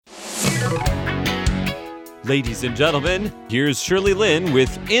Ladies and gentlemen, here's Shirley Lin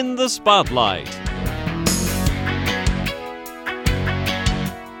with In the Spotlight.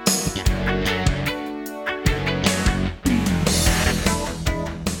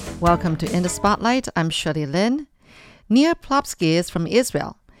 Welcome to In the Spotlight. I'm Shirley Lin. Nir Plopsky is from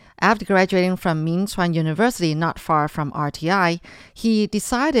Israel. After graduating from Minchuan University not far from RTI, he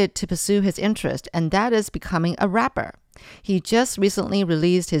decided to pursue his interest, and that is becoming a rapper. He just recently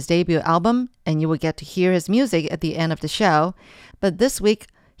released his debut album, and you will get to hear his music at the end of the show. But this week,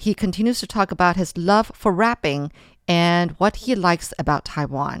 he continues to talk about his love for rapping and what he likes about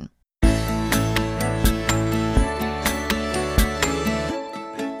Taiwan.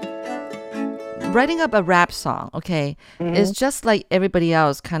 Writing up a rap song, okay, is just like everybody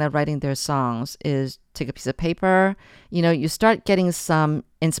else kind of writing their songs is take a piece of paper, you start getting some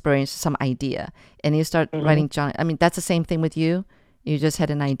inspiration, some idea, and you start writing. I mean, that's the same thing with you. You just had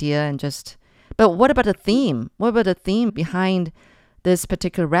an idea and but what about the theme? What about the theme behind this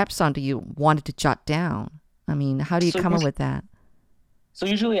particular rap song that you wanted to jot down? I mean, how do you come up with that? So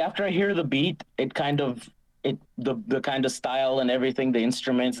usually after I hear the beat, the kind of style and everything, the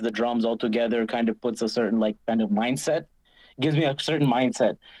instruments, the drums all together kind of puts a certain kind of mindset, gives me a certain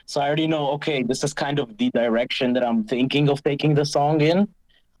mindset. So I already know, okay, this is kind of the direction that I'm thinking of taking the song in.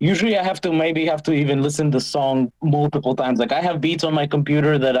 Usually I have to even listen to the song multiple times. Like I have beats on my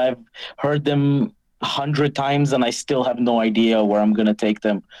computer that I've heard them 100 times and I still have no idea where I'm going to take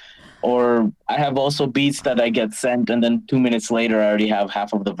them. Or I have also beats that I get sent, and then 2 minutes later, I already have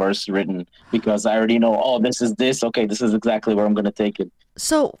half of the verse written because I already know, oh, this is this. Okay, this is exactly where I'm going to take it.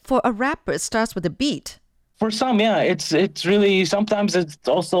 So for a rapper, it starts with a beat. For some, yeah, it's really, sometimes it's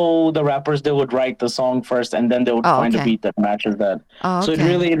also the rappers, they would write the song first, and then they would find a beat that matches that. So it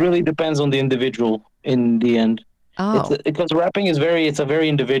really depends on the individual in the end. Because rapping it's a very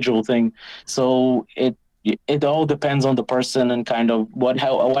individual thing. So it all depends on the person and kind of what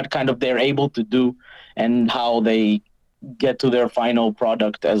kind of they're able to do and how they get to their final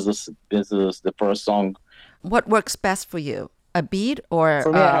product as the first song. What works best for you? A beat or?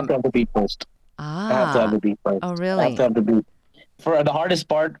 For me, I have to have the beat first. I have to have the beat first. Oh, really? I have to have the beat. For the hardest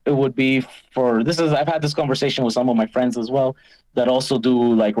part, it would be I've had this conversation with some of my friends as well that also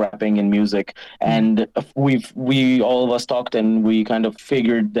do like rapping and music. And we all of us talked and we kind of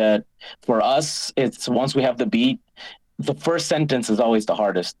figured that for us, it's once we have the beat, the first sentence is always the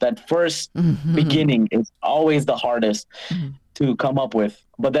hardest. That first beginning is always the hardest to come up with.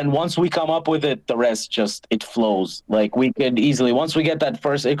 But then once we come up with it, the rest it flows. Like we could easily, once we get that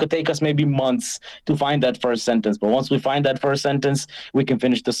first, it could take us maybe months to find that first sentence. But once we find that first sentence, we can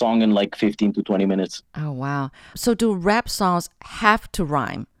finish the song in like 15 to 20 minutes. Oh, wow. So do rap songs have to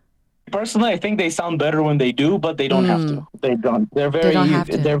rhyme? Personally, I think they sound better when they do, but they don't have to. They don't. They don't have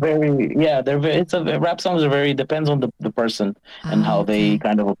to. Rap songs are depends on the person and how they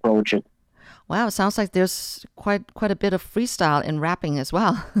kind of approach it. Wow, it sounds like there's quite a bit of freestyle in rapping as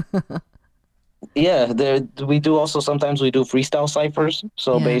well. Yeah, sometimes we do freestyle ciphers.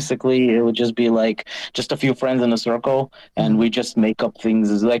 So basically it would just be like just a few friends in a circle and we just make up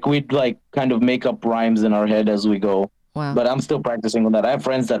things. Like we'd like kind of make up rhymes in our head as we go. Wow. But I'm still practicing on that. I have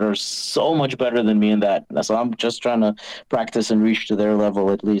friends that are so much better than me in that. So I'm just trying to practice and reach to their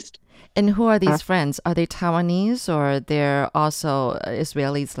level at least. And who are these friends? Are they Taiwanese or they're also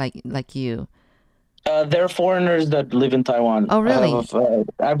Israelis like you? They're foreigners that live in Taiwan. Oh, really?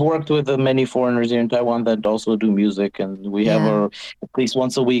 I've worked with many foreigners here in Taiwan that also do music, and we have at least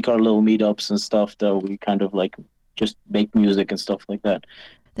once a week our little meetups and stuff that we kind of like just make music and stuff like that.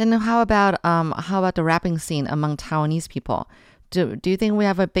 Then how about the rapping scene among Taiwanese people? Do you think we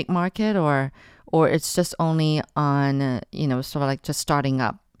have a big market, or it's just only on sort of like just starting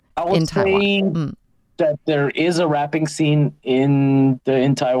up in Taiwan? I would say that there is a rapping scene in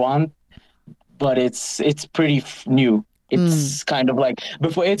Taiwan. But it's pretty new. It's kind of like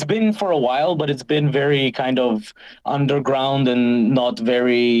before. It's been for a while, but it's been very kind of underground and not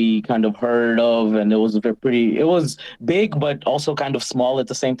very kind of heard of. And it was it was big, but also kind of small at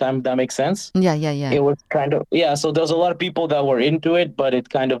the same time. If that makes sense. Yeah. It was kind of So there was a lot of people that were into it, but it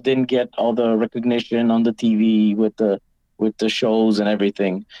kind of didn't get all the recognition on the TV with the shows and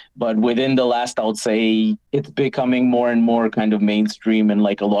everything. But within the last, I would say it's becoming more and more kind of mainstream and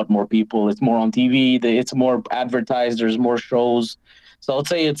like a lot more people. It's more on TV. It's more advertised. There's more shows. So I would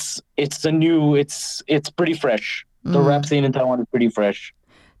say it's pretty fresh. The rap scene in Taiwan is pretty fresh.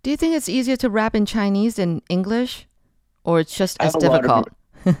 Do you think it's easier to rap in Chinese than English, or it's just as difficult?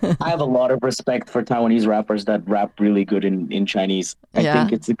 I have a lot of respect for Taiwanese rappers that rap really good in Chinese. I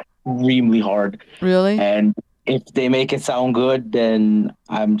think it's extremely hard. Really? And if they make it sound good, then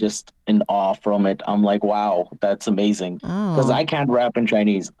I'm just in awe from it. I'm like, wow, that's amazing. Because Oh. I can't rap in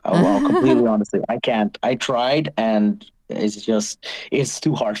Chinese. I'll completely honestly, I can't. I tried, and it's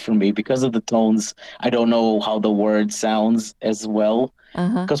too hard for me because of the tones. I don't know how the word sounds as well.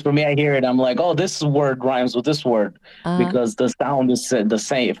 Uh-huh. Because for me, I hear it, I'm like, oh, this word rhymes with this word Uh-huh. because the sound is the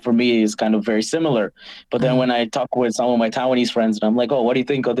same. For me, is kind of very similar. But then Uh-huh. when I talk with some of my Taiwanese friends, and I'm like, oh, what do you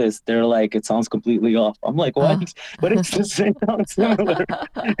think of this? They're like, it sounds completely off. I'm like, what? Uh. But it's the same, sounds similar.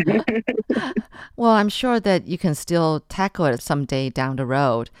 Well, I'm sure that you can still tackle it someday down the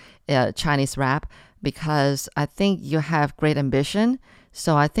road, Chinese rap, because I think you have great ambition.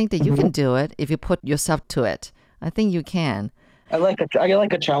 So I think that you can do it if you put yourself to it. I think you can. I like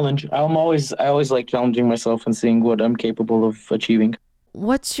a challenge. I always like challenging myself and seeing what I'm capable of achieving.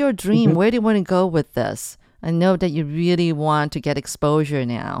 What's your dream? Mhm. Where do you want to go with this? I know that you really want to get exposure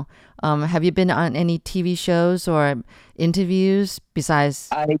now. Have you been on any TV shows or interviews besides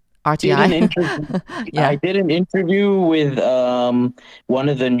I did an RTI? interview. I Yeah. did an interview with one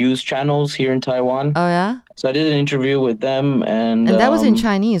of the news channels here in Taiwan. Oh, yeah? So I did an interview with them, and And that was in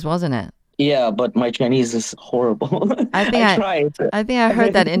Chinese, wasn't it? yeah, but my Chinese is horrible. I think I I, tried. I think I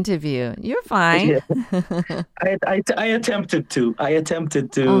heard that interview. You're fine. Yeah, I attempted to. I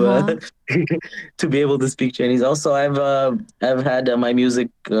attempted to Uh-huh. to be able to speak Chinese. Also, I've had my music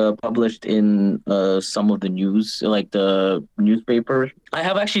published in some of the news, like the newspaper. I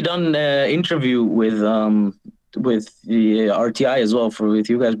have actually done an interview with the RTI as well for with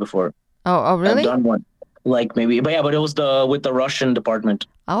you guys before. Oh, I've really? done one, like maybe, but yeah, but it was the with the Russian department.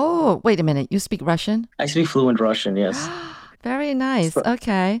 Oh, wait a minute. You speak Russian? I speak fluent Russian. Yes. Very nice. So,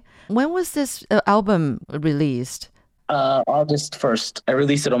 Okay. When was this album released? August 1st. I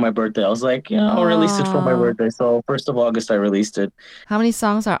released it on my birthday. I was like, yeah, I'll release it for my Oh, birthday. So 1st of August, I released it. how many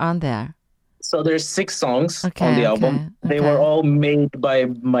songs are on there? So there's 6 songs on Okay, the album. okay, They were okay. all made by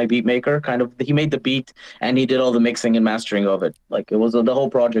my beat maker. Kind of, he made the beat and he did all the mixing and mastering of it. Like it was the whole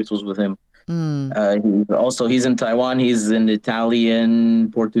project was with him. Mm, He's in Taiwan. He's an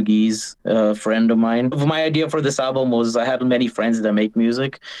Italian, Portuguese friend of mine. My idea for this album was I had many friends that make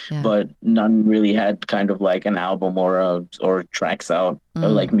music, yeah. but none really had kind of like an album or tracks out or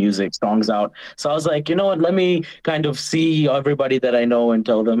like Mm. music songs out. So I was like, you know what? Let me kind of see everybody that I know and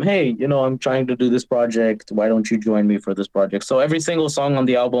tell them, hey, I'm trying to do this project. Why don't you join me for this project? So every single song on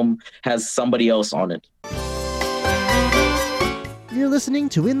the album has somebody else on it. You're listening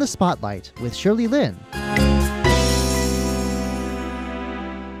to In the Spotlight with Shirley Lin.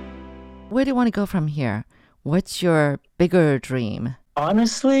 Where do you want to go from here? What's your bigger dream?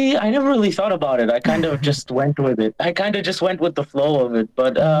 Honestly, I never really thought about it. I kind of just went with it. I kind of just went with the flow of it.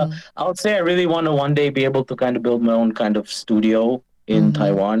 But Mm, I would say I really want to one day be able to kind of build my own kind of studio in mm-hmm,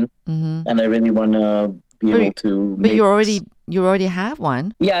 Taiwan, mm-hmm. and I really want to be But able to but make. you already have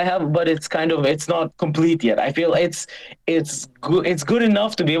one. Yeah, I have, but it's not complete yet. I feel it's good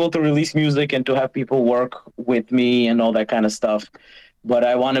enough to be able to release music and to have people work with me and all that kind of stuff. But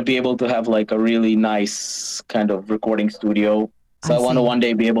I want to be able to have like a really nice kind of recording studio. So I I want to see. one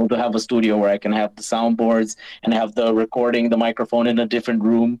day be able to have a studio where I can have the soundboards and have the microphone in a different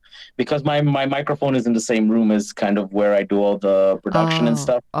room because my microphone is in the same room as kind of where I do all the production and Oh,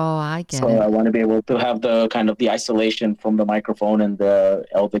 stuff. oh, I get So it. I want to be able to have the kind of the isolation from the microphone and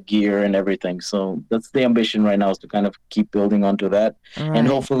all the gear and everything. So that's the ambition right now is to kind of keep building onto that and Right.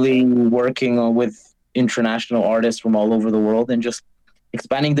 hopefully working with international artists from all over the world and just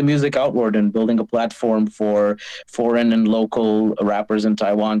expanding the music outward and building a platform for foreign and local rappers in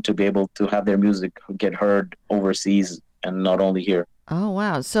Taiwan to be able to have their music get heard overseas and not only here. Oh,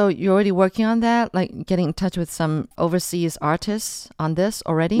 wow. So you're already working on that, like getting in touch with some overseas artists on this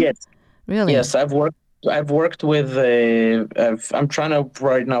already? Yes. Really? Yes, I've worked with I'm trying to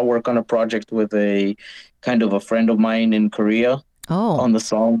right now work on a project with a kind of a friend of mine in Korea Oh, on the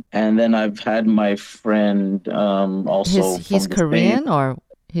song, and then I've had my friend also he's from the States. Korean or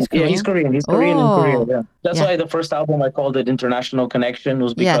he's Yeah, he's Korean? Korean. He's Korean in Korea. Oh, Yeah, that's yeah. why the first album I called it International Connection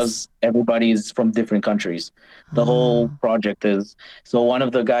was Yes. because everybody's from different countries. The whole Ah, project is so one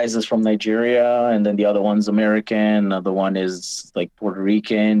of the guys is from Nigeria, and then the other one's American. Another one is like Puerto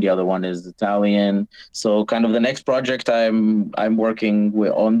Rican. The other one is Italian. So kind of the next project I'm working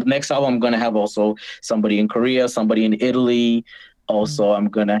with on the next album, I'm gonna have also somebody in Korea, somebody in Italy. mm. Also, I'm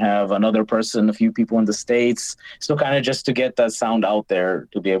gonna have another person, a few people in the States. So kind of just to get that sound out there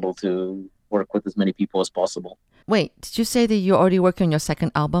to be able to work with as many people as possible. Wait, did you say that you're already working on your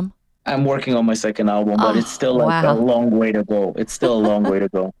second album? I'm working on my second album, but it's Oh, still like a wow. long way to go. It's still a long way to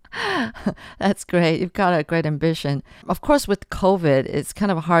go. That's great. You've got a great ambition. Of course, with COVID, it's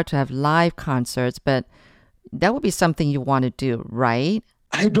kind of hard to have live concerts, but that would be something you want to do, right?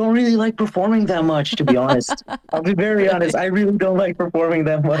 I don't really like performing that much, to be honest. I'll be very honest. I really don't like performing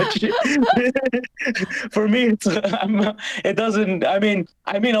that much. For me, it doesn't. I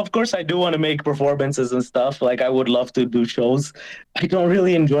mean, of course, I do want to make performances and stuff. Like, I would love to do shows. I don't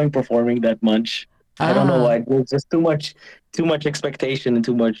really enjoy performing that much. I don't know why. There's just too much expectation and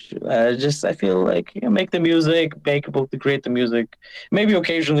too much. I feel like make the music, make people to create the music. Maybe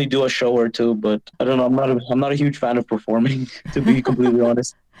occasionally do a show or two, but I don't know. I'm not a huge fan of performing, to be completely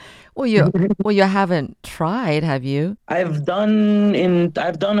honest. Well, you haven't tried, have you? I've done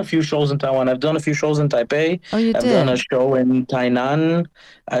a few shows in Taiwan. I've done a few shows in Taipei. Oh, you I've did? done a show in Tainan.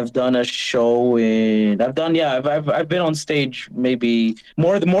 I've done a show I've been on stage maybe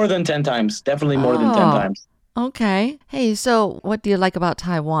more than 10 times. Definitely more than 10 times. Okay. Hey, so what do you like about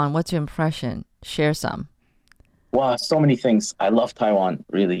Taiwan? What's your impression? Share some. Wow, so many things. I love Taiwan,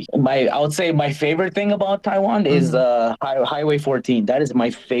 really. I would say my favorite thing about Taiwan is Highway 14. That is my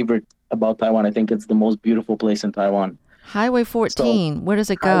favorite about Taiwan. I think it's the most beautiful place in Taiwan. Highway 14, where does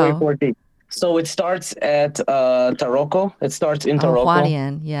it go? Highway 14. So it starts at Taroko. It starts in Taroko.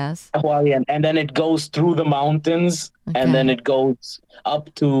 Hualien, yes. Hualien, and then it goes through the mountains, and then it goes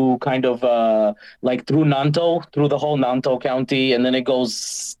up to kind of like through Nantou, through the whole Nantou County, and then it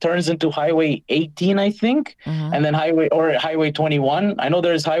turns into Highway 18, I think, and then Highway 21. I know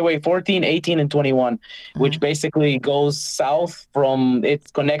there's Highway 14, 18, and 21, which basically goes south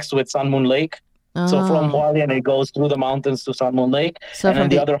it connects with Sun Moon Lake. So from Hualien, it goes through the mountains to Sun Moon Lake. So and then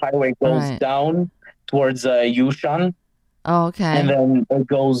the other highway goes down towards Yushan. Oh, okay. And then it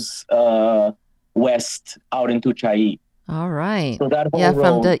goes west out into Chiayi. All right. So that whole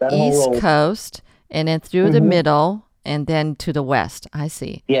road, from the east coast and then through the middle and then to the west. I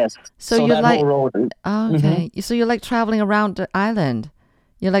see. Yes. So you that like whole road. Okay. So you like traveling around the island.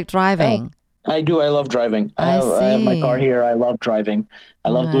 You like driving. I do. I love driving. I have my car here. I love driving. I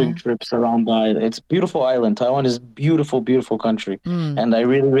love doing trips around the island. It's a beautiful island. Taiwan is a beautiful, beautiful country. And I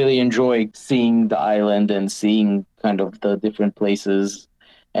really, really enjoy seeing the island and seeing kind of the different places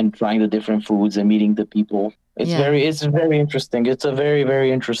and trying the different foods and meeting the people. It's very interesting. It's a very,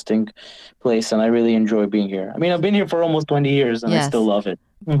 very interesting place. And I really enjoy being here. I mean, I've been here for almost 20 years and I still love it.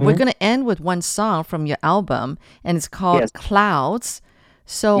 We're going to end with one song from your album and it's called Clouds.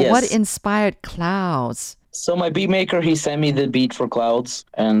 So what inspired Clouds? So my beat maker, he sent me the beat for Clouds,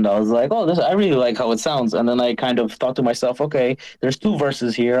 and I was like, I really like how it sounds. And then I kind of thought to myself, okay, there's 2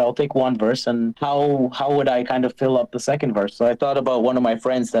 verses here. I'll take one verse, and how would I kind of fill up the second verse? So I thought about one of my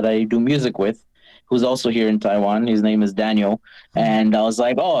friends that I do music with, who's also here in Taiwan. His name is Daniel. And I was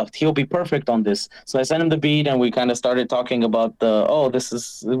like, he'll be perfect on this. So I sent him the beat, and we kind of started talking about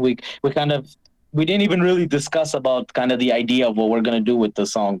we didn't even really discuss about kind of the idea of what we're going to do with the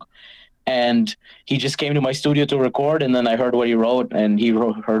song. And he just came to my studio to record, and then I heard what he wrote, and he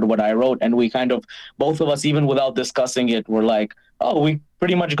heard what I wrote. And we kind of, both of us, even without discussing it, were like, we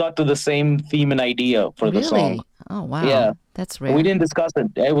pretty much got to the same theme and idea for the song. Oh, wow. Yeah. That's rare. We didn't discuss it.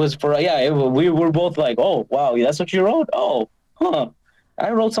 It was we were both like, oh, wow, that's what you wrote? Oh, huh. I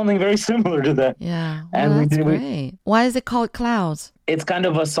wrote something very similar to that. Yeah. Well, that's great. Why is it called Clouds? It's kind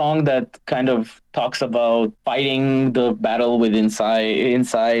of a song that kind of talks about fighting the battle with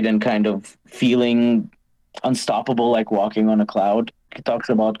inside and kind of feeling unstoppable, like walking on a cloud. It talks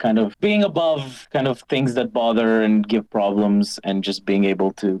about kind of being above kind of things that bother and give problems and just being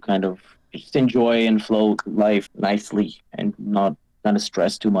able to kind of just enjoy and flow life nicely and not kind of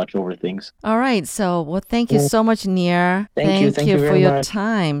stress too much over things. All right. So, thank you so much, Nir. Thank you for very your much.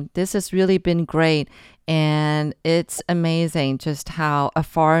 time. This has really been great. And it's amazing just how a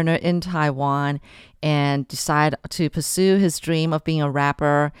foreigner in Taiwan and decide to pursue his dream of being a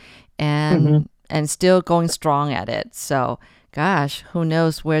rapper and still going strong at it. So, gosh, who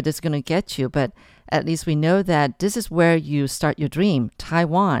knows where this is going to get you, but at least we know that this is where you start your dream,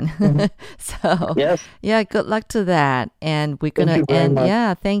 Taiwan. So, good luck to that. And we're going to end.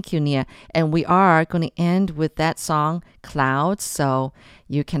 Thank you, Nir. And we are going to end with that song, Clouds. So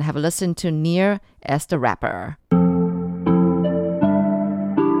you can have a listen to Nir as the rapper.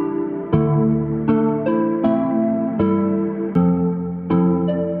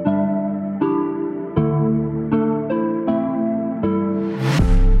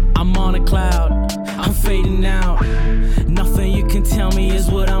 I'm on a cloud. I'm fading out. Nothing you can tell me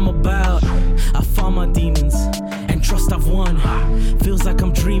is what I'm about. I found my demons and trust I've won. Feels like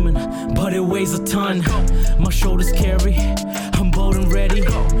I'm dreaming, but it weighs a ton. My shoulders carry, I'm bold and ready.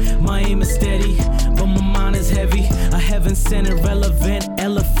 My aim is steady, but my mind is heavy. A heaven-sent irrelevant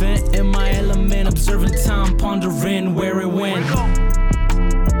elephant in my element. Observing time, pondering where it went.